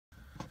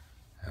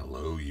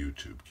Hello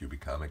YouTube,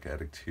 QB Comic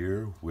Addict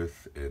here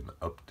with an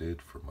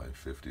update for my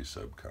 50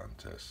 sub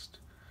contest.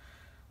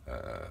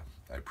 I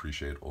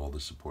appreciate all the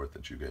support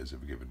that you guys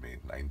have given me.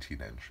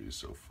 19 entries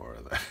so far.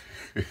 That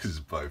is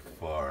by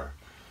far,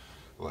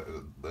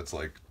 that's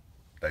like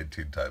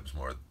 19 times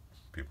more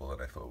people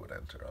than I thought would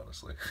enter,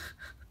 honestly.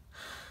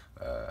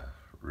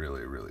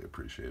 Really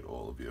appreciate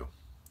all of you.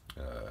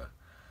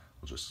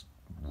 We'll just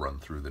run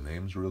through the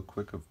names real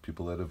quick of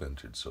people that have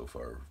entered so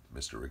far.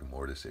 Mr.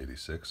 Rigamortis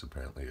 86,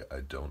 apparently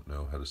I don't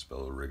know how to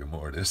spell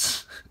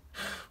Rigamortis.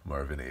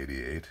 Marvin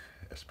 88,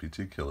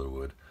 SPT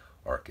Killerwood,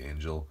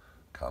 Archangel,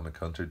 Comic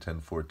Hunter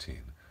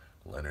 1014,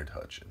 Leonard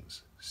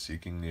Hutchins,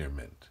 Seeking Near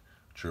Mint,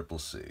 Triple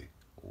C,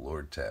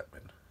 Lord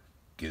Tapman,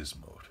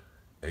 Gizmode,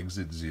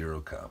 Exit Zero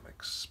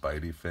Comics,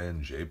 Spidey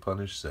Fan, J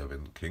Punish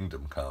 7,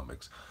 Kingdom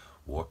Comics,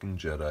 Walking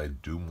Jedi,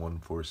 Doom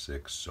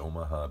 146,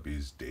 Soma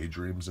Hobbies,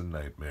 Daydreams and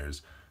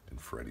Nightmares, and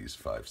Freddy's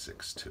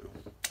 562.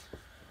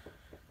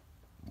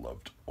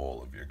 Loved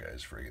all of your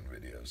guys' friggin'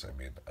 videos. I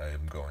mean,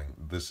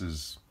 this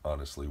is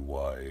honestly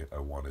why I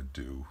want to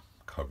do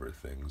cover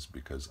things,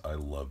 because I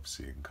love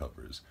seeing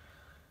covers.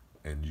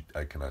 And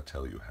I cannot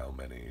tell you how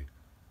many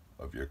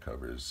of your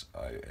covers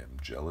I am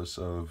jealous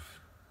of.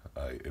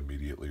 I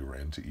immediately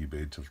ran to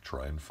eBay to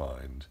try and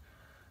find,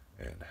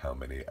 and how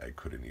many I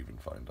couldn't even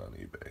find on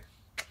eBay.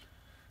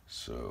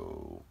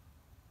 So,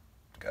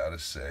 gotta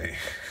say,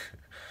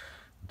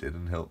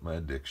 didn't help my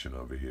addiction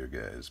over here,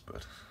 guys,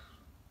 but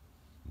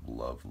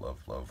love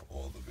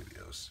all the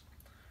videos.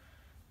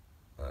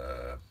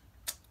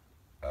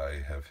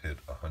 I have hit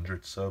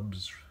 100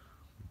 subs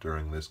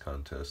during this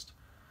contest,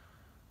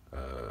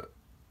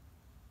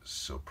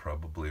 so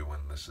probably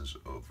when this is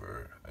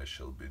over, I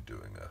shall be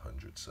doing a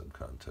 100 sub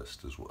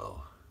contest as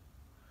well.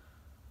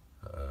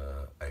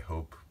 I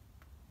hope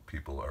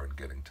people aren't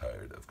getting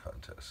tired of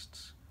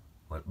contests.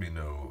 Let me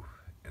know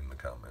in the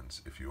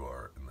comments if you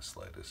are in the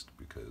slightest,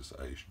 because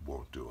I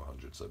won't do a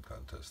 100 sub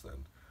contest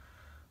then.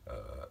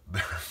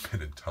 There have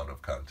been a ton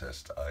of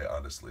contests. I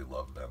honestly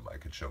love them. I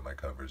could show my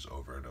covers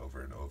over and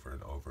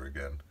over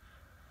again.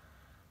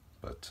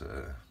 But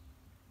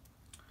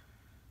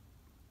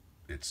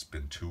it's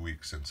been 2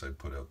 weeks since I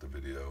put out the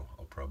video.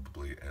 I'll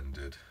probably end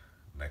it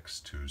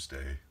next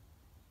Tuesday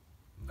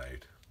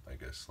night. I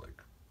guess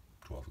like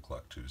 12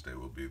 o'clock Tuesday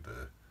will be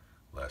the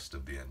last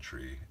of the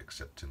entry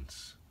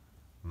acceptance.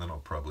 And then I'll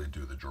probably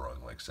do the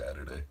drawing like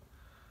Saturday,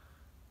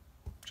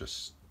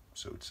 just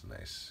so it's a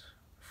nice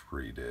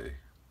free day.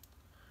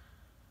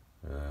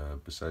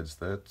 Besides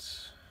that,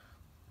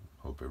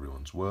 hope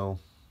everyone's well,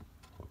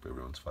 hope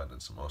everyone's finding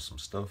some awesome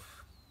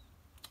stuff,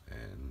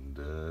 and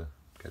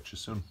catch you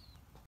soon.